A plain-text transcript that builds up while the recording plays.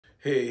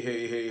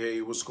Hey,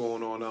 what's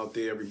going on out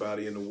there,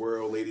 everybody in the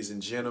world, ladies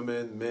and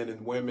gentlemen, men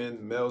and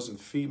women, males and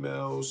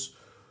females?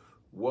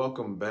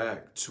 Welcome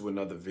back to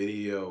another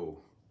video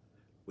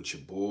with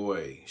your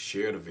boy.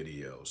 Share the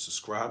video,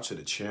 subscribe to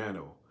the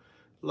channel,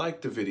 like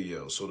the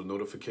video so the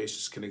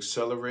notifications can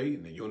accelerate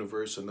and the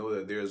universe will know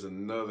that there's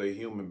another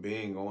human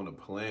being on the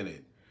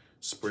planet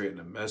spreading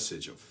a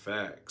message of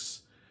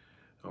facts.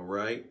 All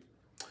right.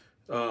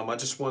 I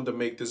just wanted to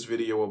make this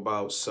video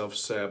about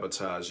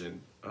self-sabotaging.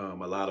 A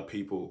lot of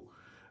people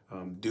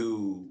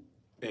do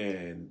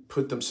and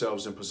put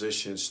themselves in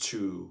positions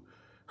to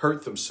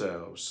hurt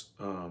themselves.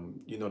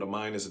 The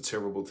mind is a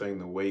terrible thing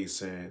to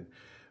waste, and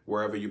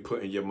wherever you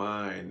put in your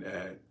mind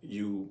at,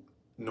 you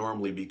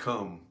normally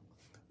become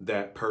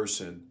that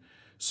person.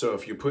 So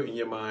if you're putting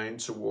your mind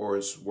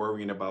towards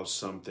worrying about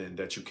something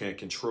that you can't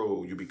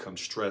control, you become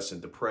stressed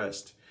and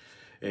depressed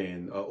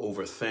and an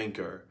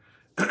overthinker.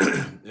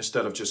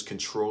 Instead of just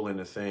controlling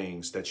the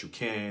things that you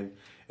can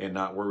and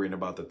not worrying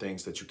about the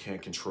things that you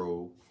can't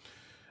control.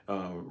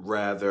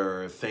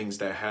 Rather, things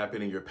that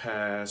happen in your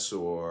past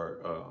or,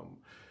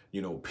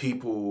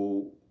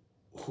 people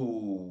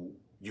who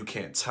you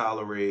can't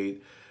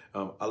tolerate.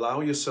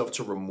 Allow yourself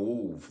to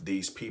remove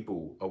these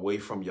people away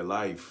from your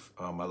life.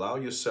 Allow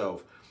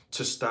yourself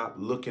to stop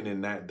looking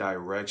in that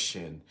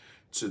direction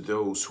to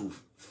those who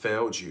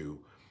failed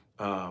you,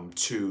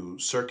 to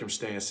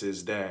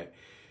circumstances that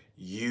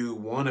you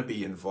want to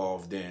be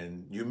involved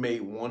in, you may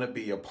want to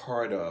be a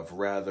part of,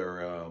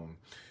 rather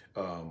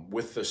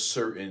with a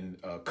certain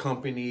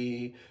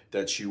company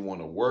that you want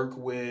to work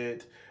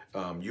with.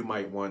 You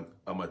might want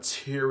a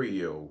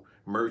material,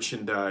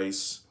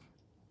 merchandise.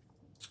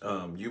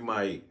 You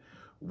might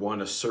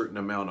want a certain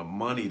amount of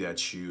money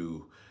that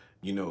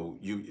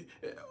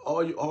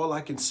all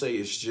I can say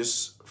is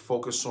just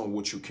focus on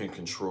what you can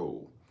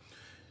control.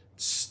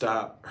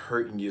 Stop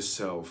hurting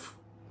yourself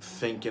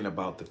thinking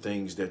about the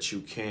things that you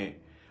can't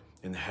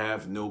and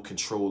have no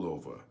control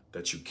over,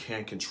 that you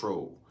can't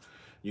control.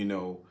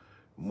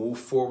 Move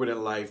forward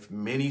in life.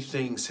 Many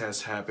things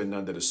has happened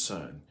under the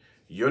sun.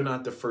 You're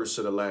not the first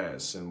or the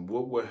last. And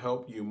what will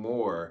help you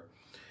more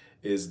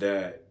is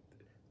that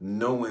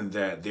knowing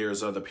that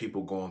there's other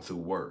people going through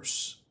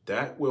worse.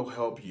 That will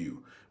help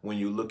you when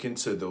you look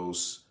into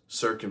those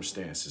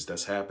circumstances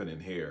that's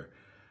happening here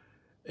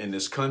in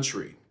this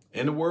country,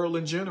 in the world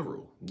in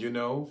general.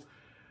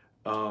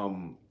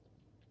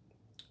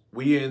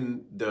 We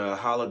in the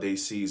holiday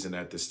season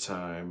at this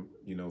time.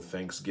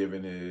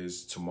 Thanksgiving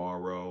is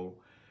tomorrow,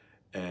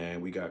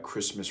 and we got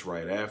Christmas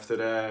right after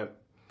that.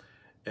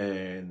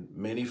 And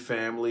many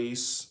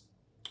families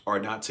are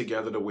not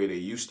together the way they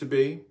used to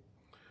be.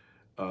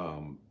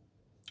 And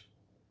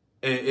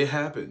it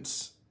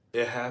happens.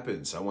 It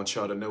happens. I want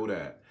y'all to know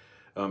that.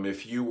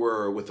 If you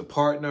were with a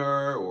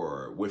partner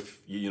or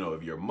with,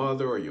 if your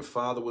mother or your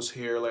father was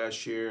here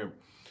last year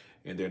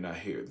and they're not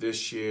here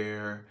this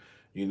year,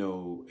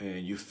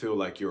 and you feel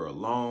like you're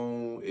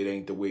alone, it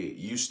ain't the way it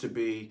used to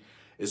be,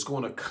 it's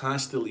going to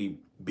constantly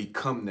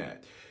become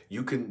that.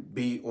 You can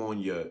be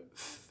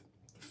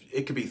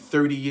it could be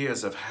 30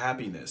 years of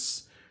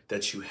happiness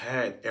that you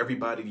had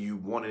everybody you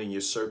wanted in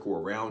your circle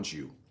around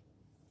you.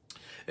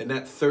 And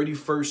that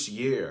 31st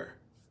year,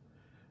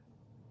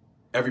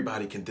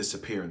 everybody can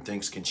disappear and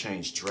things can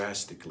change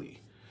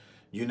drastically,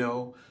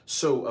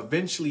 So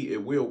eventually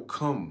it will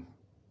come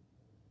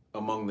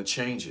among the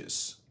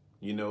changes.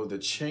 The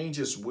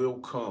changes will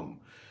come,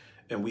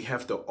 and we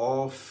have to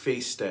all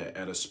face that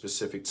at a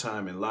specific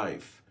time in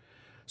life.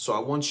 So I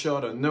want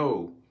y'all to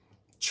know,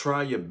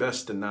 try your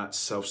best to not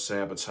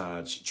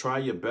self-sabotage. Try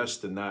your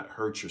best to not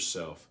hurt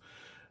yourself.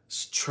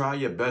 Try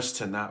your best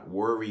to not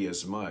worry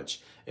as much.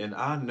 And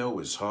I know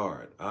it's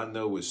hard. I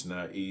know it's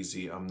not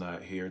easy. I'm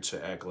not here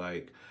to act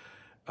like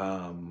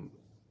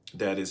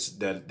it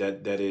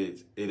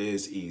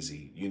is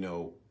easy.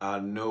 I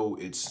know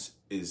it's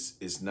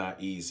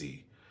not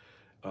easy.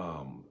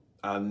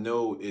 I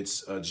know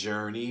it's a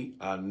journey.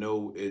 I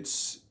know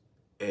it's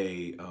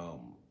a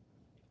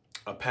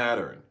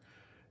pattern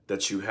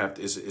that you have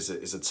to,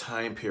 is a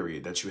time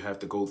period that you have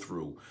to go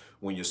through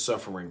when you're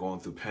suffering,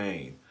 going through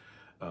pain.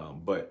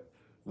 But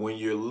when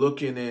you're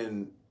looking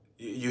in,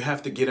 you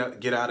have to get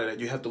out of that.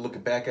 You have to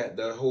look back at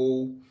the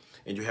hole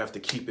and you have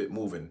to keep it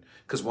moving.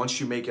 Because once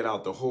you make it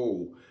out the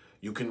hole,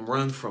 you can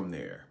run from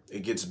there.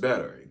 It gets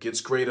better. It gets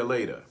greater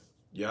later.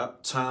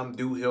 Yep. Time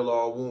do heal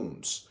all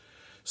wounds.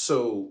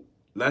 So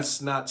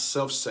let's not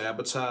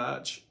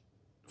self-sabotage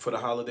for the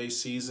holiday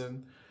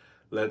season.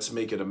 Let's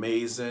make it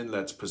amazing.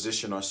 Let's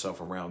position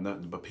ourselves around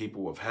nothing but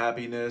people of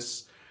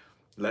happiness.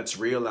 Let's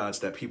realize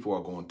that people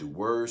are going through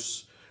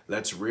worse.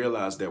 Let's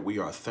realize that we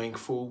are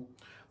thankful.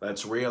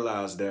 Let's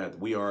realize that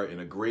we are in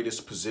the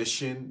greatest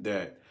position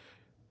that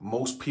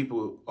most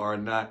people are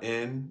not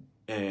in.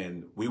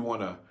 And we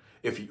want to,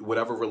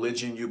 whatever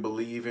religion you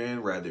believe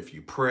in, rather if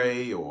you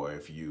pray or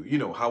if you,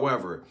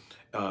 however,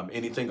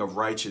 anything of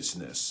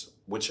righteousness,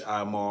 which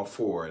I'm all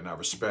for and I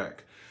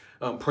respect.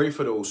 Pray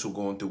for those who are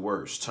going through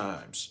worse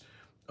times.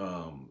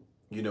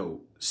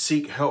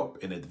 Seek help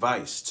and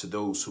advice to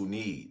those who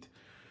need.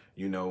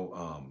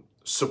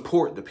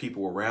 support the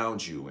people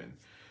around you and,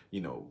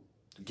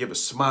 give a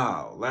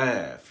smile,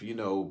 laugh,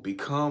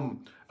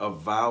 become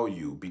of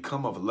value,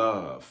 become of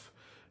love,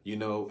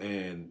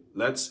 and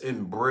let's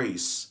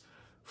embrace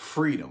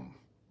freedom.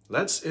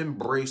 Let's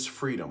embrace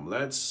freedom.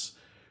 Let's,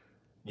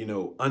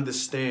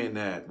 understand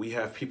that we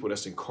have people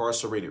that's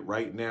incarcerated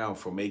right now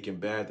for making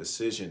bad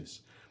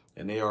decisions.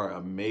 And they are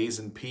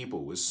amazing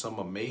people. There's some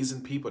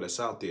amazing people that's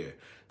out there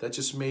that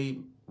just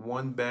made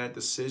one bad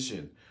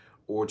decision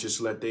or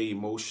just let their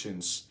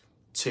emotions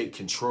take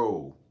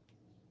control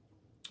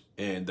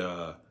and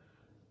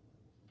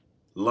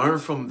learn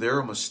from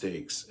their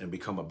mistakes and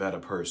become a better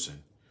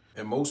person.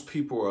 And most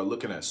people are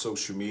looking at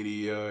social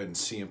media and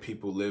seeing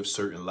people live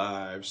certain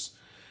lives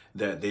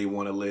that they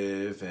want to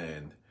live,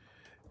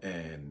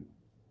 and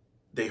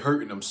they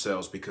hurting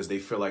themselves because they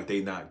feel like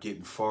they not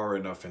getting far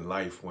enough in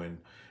life, when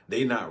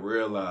they not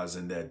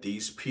realizing that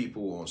these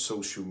people on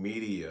social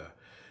media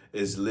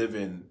is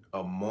living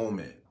a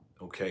moment.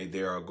 Okay,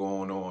 they are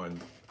going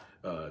on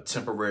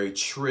temporary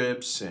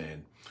trips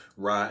and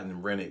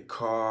riding rented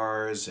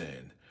cars,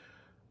 and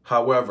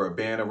however,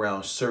 being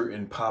around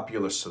certain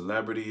popular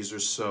celebrities or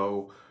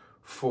so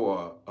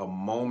for a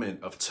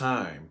moment of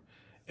time,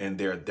 and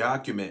they're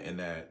documenting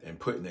that and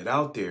putting it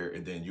out there,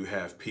 and then you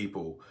have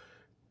people,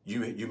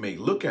 you may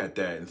look at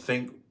that and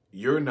think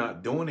you're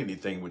not doing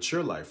anything with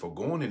your life or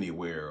going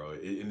anywhere,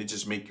 and it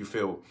just make you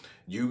feel,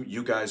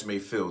 you guys may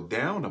feel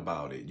down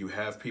about it. You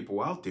have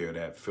people out there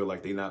that feel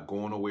like they're not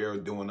going nowhere or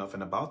doing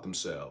nothing about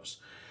themselves,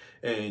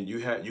 and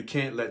you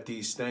can't let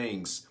these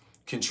things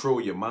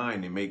control your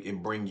mind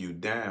and bring you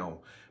down,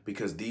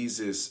 because these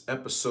is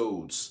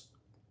episodes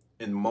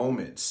and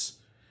moments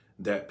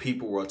that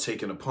people are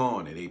taking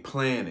upon and they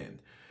planning,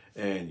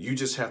 and you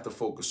just have to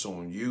focus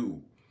on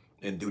you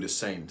and do the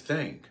same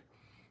thing.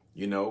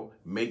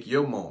 Make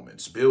your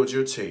moments, build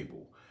your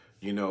table,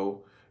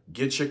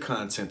 get your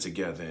content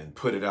together and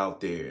put it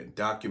out there and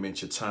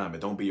document your time,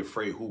 and don't be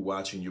afraid who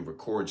watching you.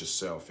 Record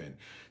yourself and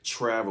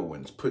travel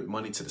and put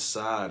money to the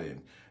side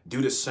and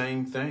do the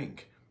same thing.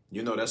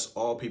 That's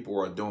all people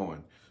are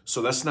doing.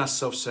 So let's not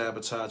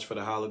self-sabotage for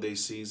the holiday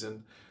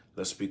season.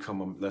 Let's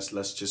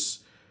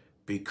just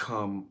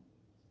become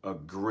a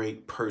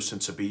great person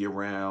to be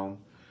around.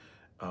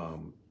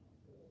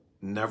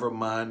 Never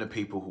mind the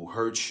people who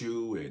hurt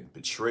you and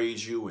betrayed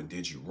you and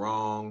did you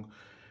wrong.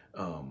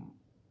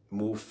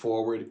 Move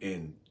forward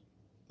and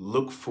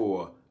look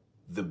for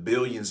the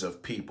billions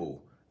of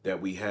people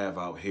that we have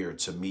out here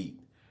to meet,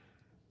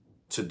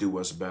 to do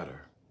us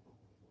better.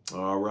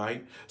 All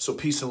right. So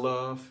peace and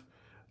love.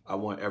 I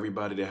want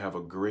everybody to have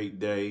a great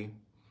day.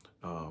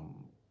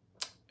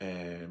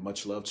 And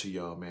much love to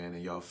y'all, man,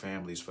 and y'all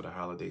families for the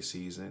holiday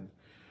season.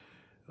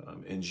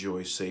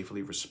 Enjoy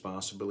safely,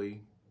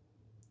 responsibly,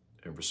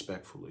 and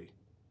respectfully.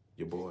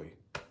 Your boy,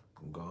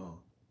 I'm gone.